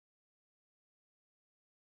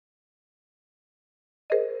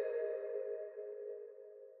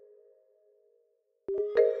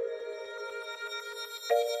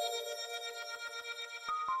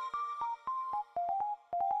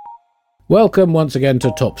Welcome once again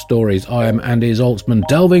to Top Stories. I am Andy Zaltzman,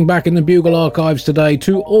 delving back in the Bugle archives today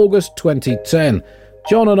to August 2010.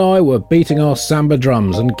 John and I were beating our samba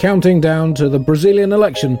drums and counting down to the Brazilian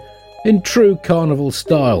election in true carnival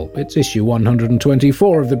style. It's issue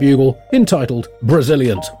 124 of the Bugle, entitled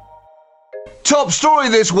Brazilliant. Top story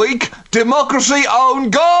this week, democracy own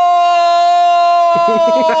goal!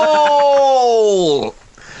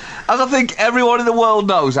 As I think everyone in the world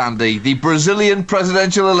knows, Andy, the Brazilian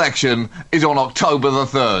presidential election is on October the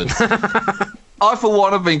 3rd. I, for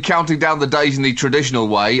one, have been counting down the days in the traditional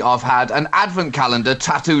way. I've had an advent calendar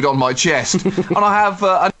tattooed on my chest, and I have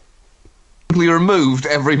removed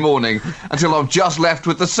every morning until I'm just left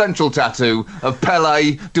with the central tattoo of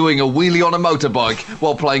Pele doing a wheelie on a motorbike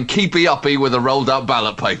while playing keepy uppy with a rolled up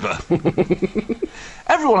ballot paper.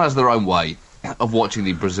 Everyone has their own way of watching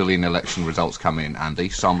the Brazilian election results come in, Andy.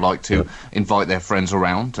 Some like to invite their friends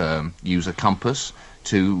around, use a compass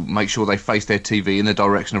to make sure they face their TV in the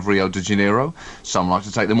direction of Rio de Janeiro. Some like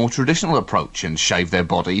to take the more traditional approach and shave their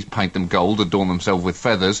bodies, paint them gold, adorn themselves with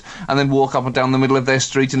feathers, and then walk up and down the middle of their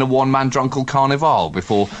street in a one-man drunkle carnival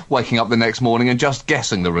before waking up the next morning and just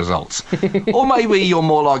guessing the results. Or maybe you're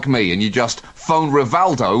more like me and you just phone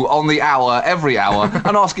Rivaldo on the hour, every hour,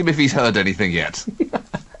 and ask him if he's heard anything yet.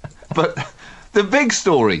 But the big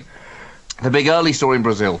story, the big early story in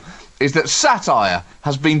Brazil, is that satire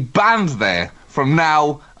has been banned there from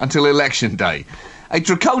now until election day. A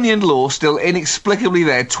draconian law still inexplicably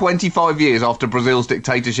there 25 years after Brazil's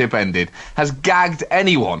dictatorship ended has gagged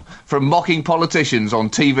anyone from mocking politicians on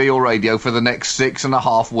TV or radio for the next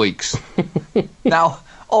 6.5 weeks. Now,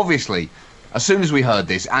 obviously, as soon as we heard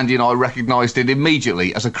this, Andy and I recognised it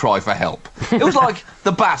immediately as a cry for help. It was like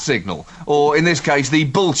the bat signal, or in this case, the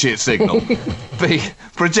bullshit signal, be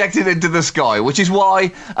projected into the sky, which is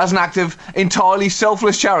why, as an act of entirely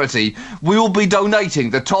selfless charity, we will be donating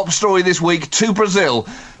the top story this week to Brazil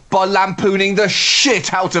by lampooning the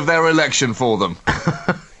shit out of their election for them.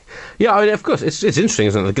 Yeah, I mean, of course, it's interesting,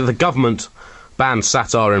 isn't it? The government banned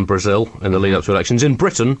satire in Brazil in the lead-up to elections. In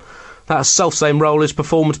Britain, that self-same role is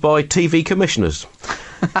performed by TV commissioners.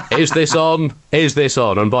 Is this on? Is this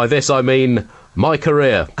on? And by this I mean my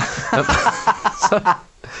career.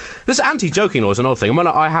 This anti-joking law is an odd thing. I mean,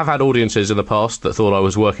 I have had audiences in the past that thought I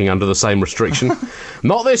was working under the same restriction.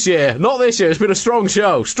 Not this year. Not this year. It's been a strong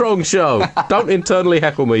show. Strong show. Don't internally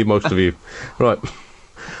heckle me, most of you. Right.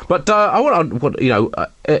 But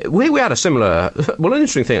we had a similar, an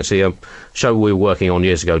interesting thing actually. A show we were working on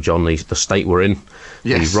years ago, John, the state we're in,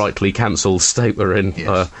 yes. The rightly cancelled state we're in,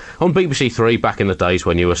 yes. On BBC Three back in the days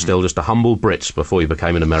when you were still just a humble Brit before you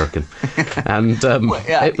became an American, and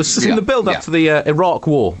it was in the build-up to the Iraq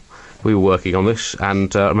War. We were working on this,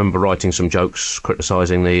 and I remember writing some jokes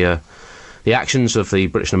criticising the actions of the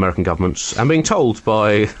British and American governments, and being told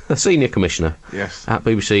by a senior commissioner at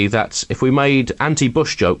BBC that if we made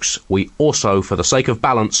anti-Bush jokes, we also, for the sake of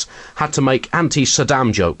balance, had to make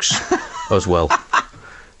anti-Saddam jokes as well.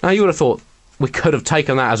 Now, you would have thought we could have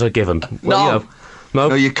taken that as a given. Well,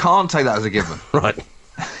 no, you can't take that as a given. Right.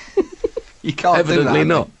 You can't Evidently do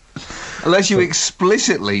that, not. Unless you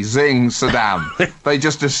explicitly zing Saddam. They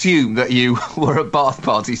just assume that you were a Ba'ath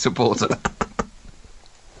Party supporter.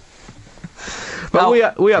 But we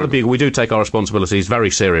at the Bugle, we do take our responsibilities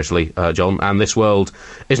very seriously, John, and this world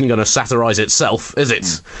isn't going to satirise itself, is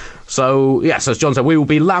it? So, yes, as John said, we will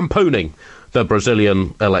be lampooning the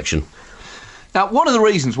Brazilian election. Now, one of the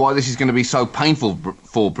reasons why this is going to be so painful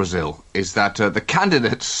for Brazil is that the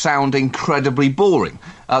candidates sound incredibly boring.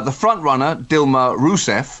 The front-runner, Dilma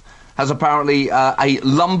Rousseff, has apparently a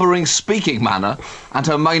lumbering speaking manner, and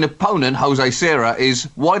her main opponent, José Serra, is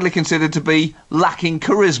widely considered to be lacking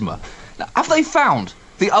charisma. Now, have they found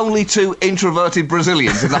the only two introverted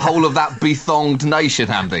Brazilians in the whole of that bethonged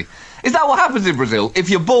nation, Andy? Is that what happens in Brazil? If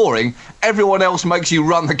you're boring, everyone else makes you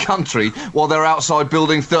run the country while they're outside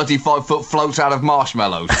building 35-foot floats out of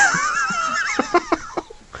marshmallows.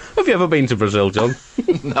 Have you ever been to Brazil, John?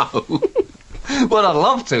 No. Well, I'd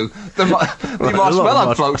love to. The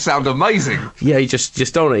marshmallow floats sound amazing. Yeah, you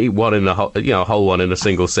just don't eat one in a whole one in a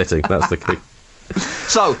single sitting. That's the key.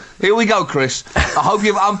 So, here we go, Chris. I hope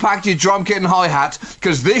you've unpacked your drum kit and hi-hat,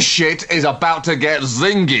 because this shit is about to get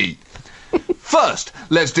zingy. First,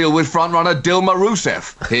 let's deal with frontrunner Dilma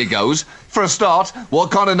Rousseff. Here goes. For a start,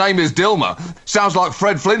 what kind of name is Dilma? Sounds like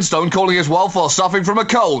Fred Flintstone calling his wife while suffering from a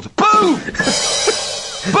cold. Boo!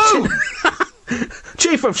 Boo!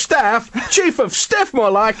 Chief of Staff,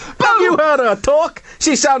 more like. Have you heard her talk?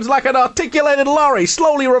 She sounds like an articulated lorry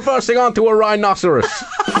slowly reversing onto a rhinoceros.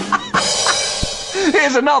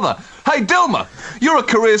 Here's another. Hey, Dilma, You're a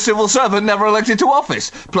career civil servant never elected to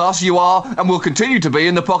office. Plus, you are, and will continue to be,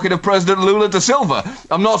 in the pocket of President Lula da Silva.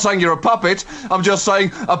 I'm not saying you're a puppet. I'm just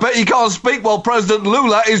saying, I bet you can't speak while President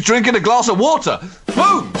Lula is drinking a glass of water.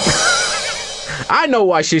 Boom! I know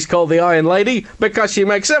why she's called the Iron Lady. Because she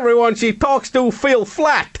makes everyone she talks to feel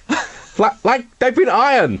flat. Flat, like they've been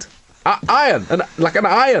ironed. Like an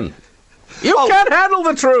iron. You can't handle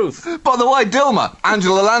the truth. By the way, Dilma,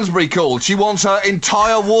 Angela Lansbury called. She wants her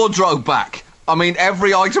entire wardrobe back. I mean,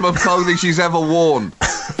 every item of clothing she's ever worn.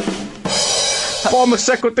 Former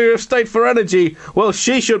Secretary of State for Energy. Well,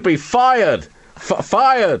 she should be fired.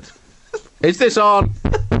 Fired. Is this on?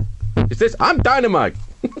 Is this? I'm Dynamite.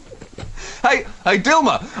 Hey,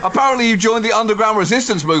 Dilma, apparently you joined the underground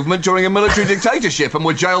resistance movement during a military dictatorship and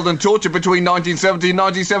were jailed and tortured between 1970 and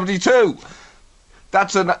 1972.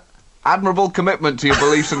 That's an admirable commitment to your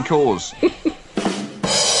beliefs and cause.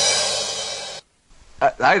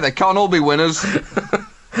 Hey, they can't all be winners.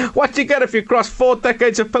 What you get if you cross 4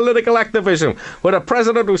 decades of political activism with a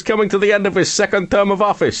president who's coming to the end of his second term of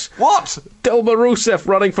office? What? Dilma Rousseff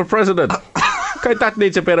running for president. Okay, that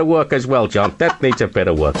needs a bit of work as well, John. That needs a bit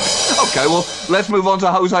of work. OK, well, let's move on to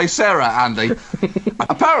Jose Serra, Andy.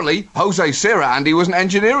 Apparently, Jose Serra, Andy, was an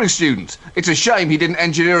engineering student. It's a shame he didn't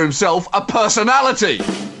engineer himself a personality.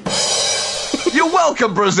 You're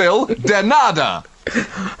welcome, Brazil. De nada.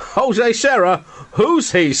 Jose Serra?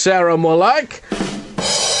 Who's he, Sarah, more like?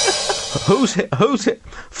 Who's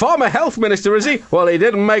former health minister, is he? Well, he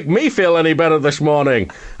didn't make me feel any better this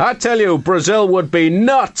morning. I tell you, Brazil would be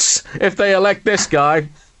nuts if they elect this guy.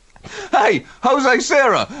 Hey, Jose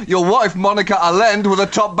Serra, your wife Monica Allende was a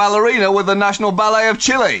top ballerina with the National Ballet of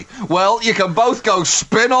Chile. Well, you can both go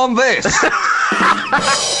spin on this.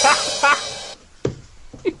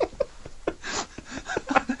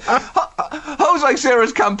 Jose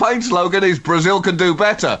Serra's campaign slogan is Brazil can do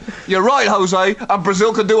better. You're right, Jose, and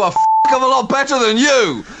Brazil can do a of a lot better than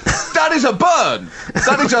you. That is a burn.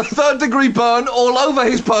 That is a third-degree burn all over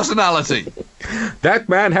his personality. That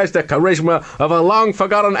man has the charisma of a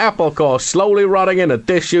long-forgotten apple core slowly rotting in a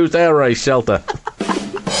disused air raid shelter.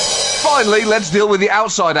 Finally, let's deal with the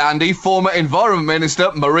outsider, Andy, former Environment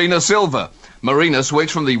Minister Marina Silva. Marina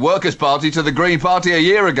switched from the Workers' Party to the Green Party a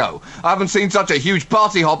year ago. I haven't seen such a huge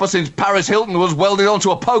party hopper since Paris Hilton was welded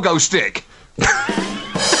onto a pogo stick.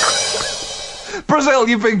 Brazil,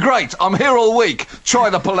 you've been great. I'm here all week. Try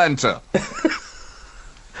the polenta.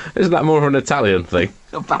 Isn't that more of an Italian thing?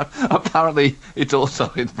 Apparently, it's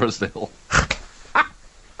also in Brazil.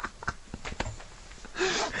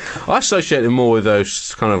 I associate it more with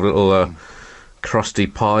those kind of little crusty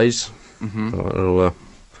pies. Mm-hmm. Little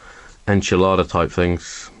enchilada type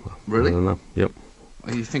things. Really? I don't know. Yep.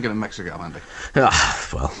 Are you thinking of Mexico, Andy?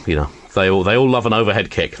 Well, you know, they all love an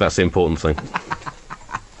overhead kick. That's the important thing.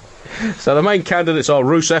 So the main candidates are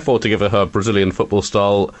Rousseff, or to give her Brazilian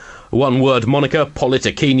football-style one-word moniker,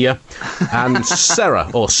 Politiquinha, and Serra,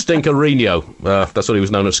 or Stinkerino. That's what he was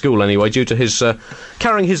known at school anyway, due to his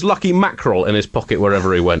carrying his lucky mackerel in his pocket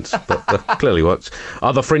wherever he went. But clearly works.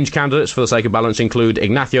 Other fringe candidates, for the sake of balance, include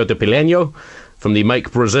Ignacio de Pileño, from the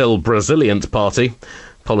Make Brazil Brazilliant party.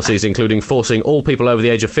 Policies including forcing all people over the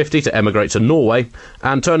age of 50 to emigrate to Norway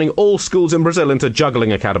and turning all schools in Brazil into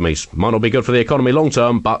juggling academies. Might not be good for the economy long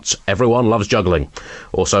term, but everyone loves juggling.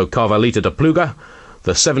 Also, Carvalita de Pluga,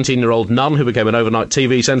 the 17-year-old nun who became an overnight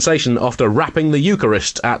TV sensation after rapping the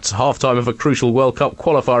Eucharist at half-time of a crucial World Cup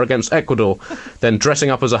qualifier against Ecuador, then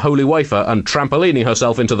dressing up as a holy wafer and trampolining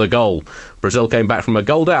herself into the goal. Brazil came back from a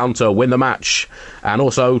goal down to win the match. And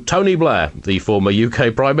also Tony Blair, the former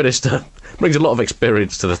UK Prime Minister, brings a lot of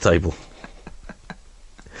experience to the table.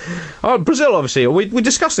 Brazil, obviously, we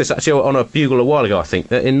discussed this actually on a bugle a while ago, I think,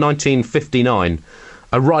 that in 1959,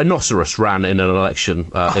 a rhinoceros ran in an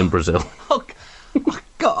election in Brazil.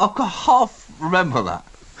 I got half remember that.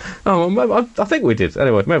 Oh, well, I think we did.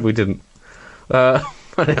 Anyway, maybe we didn't.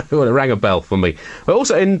 It rang a bell for me. But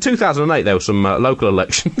also, in 2008, there were some local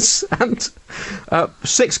elections, and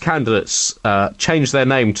 6 candidates changed their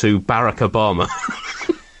name to Barack Obama.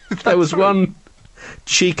 There was one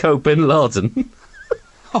Chico bin Laden.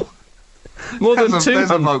 More than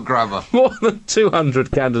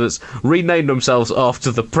 200 candidates renamed themselves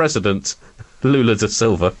after the president, Lula da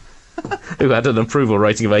Silva, who had an approval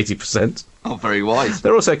rating of 80%. Oh, very wise.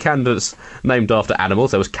 There are also candidates named after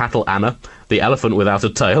animals. There was Cattle Anna, the elephant without a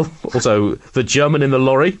tail, also the German in the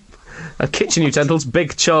lorry, kitchen utensils,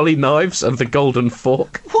 Big Charlie knives, and the golden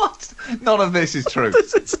fork. What? None of this is true.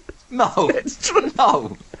 No. It's true.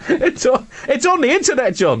 No. It's on the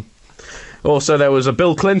internet, John. Also, there was a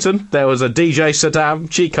Bill Clinton, there was a DJ Saddam,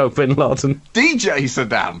 Chico bin Laden. DJ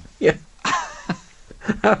Saddam? Yeah.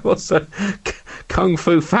 Also, Kung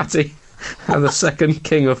Fu Fatty and the second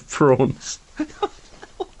king of prawns.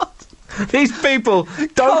 These people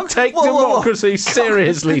don't take democracy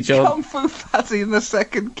seriously, John. Kung Fu Fatty and the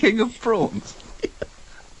second king of prawns.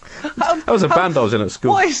 That was a band I was in at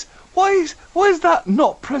school. Why is that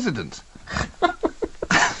not president?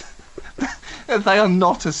 They are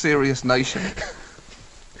not a serious nation.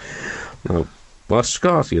 No. Well,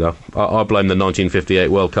 Scars, you know. I blame the 1958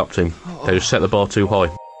 World Cup team. They just set the bar too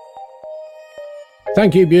high.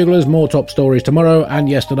 Thank you, Buglers. More top stories tomorrow and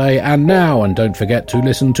yesterday and now. And don't forget to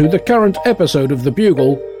listen to the current episode of The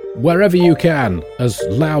Bugle wherever you can, as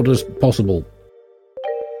loud as possible.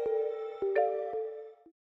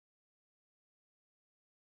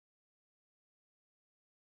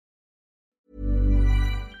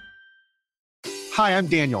 Hi, I'm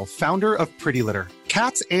Daniel, founder of Pretty Litter.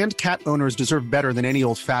 Cats and cat owners deserve better than any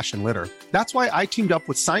old-fashioned litter. That's why I teamed up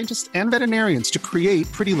with scientists and veterinarians to create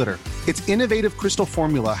Pretty Litter. Its innovative crystal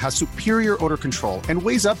formula has superior odor control and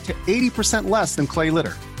weighs up to 80% less than clay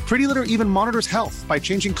litter. Pretty Litter even monitors health by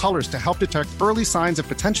changing colors to help detect early signs of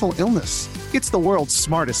potential illness. It's the world's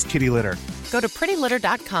smartest kitty litter. Go to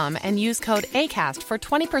prettylitter.com and use code ACAST for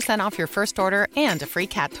 20% off your first order and a free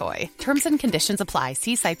cat toy. Terms and conditions apply.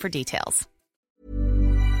 See site for details.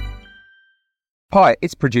 Hi,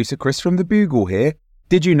 it's producer Chris from The Bugle here.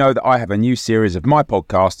 Did you know that I have a new series of my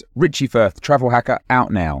podcast, Richie Firth Travel Hacker,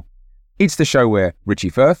 out now? It's the show where Richie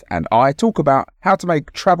Firth and I talk about how to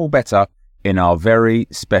make travel better in our very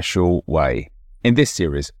special way. In this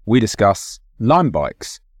series, we discuss Lime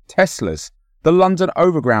bikes, Teslas, the London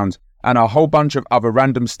Overground, and a whole bunch of other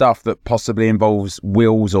random stuff that possibly involves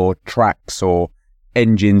wheels or tracks or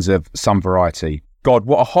engines of some variety. God,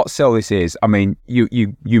 what a hot sell this is. I mean,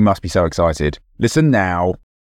 you must be so excited. Listen now.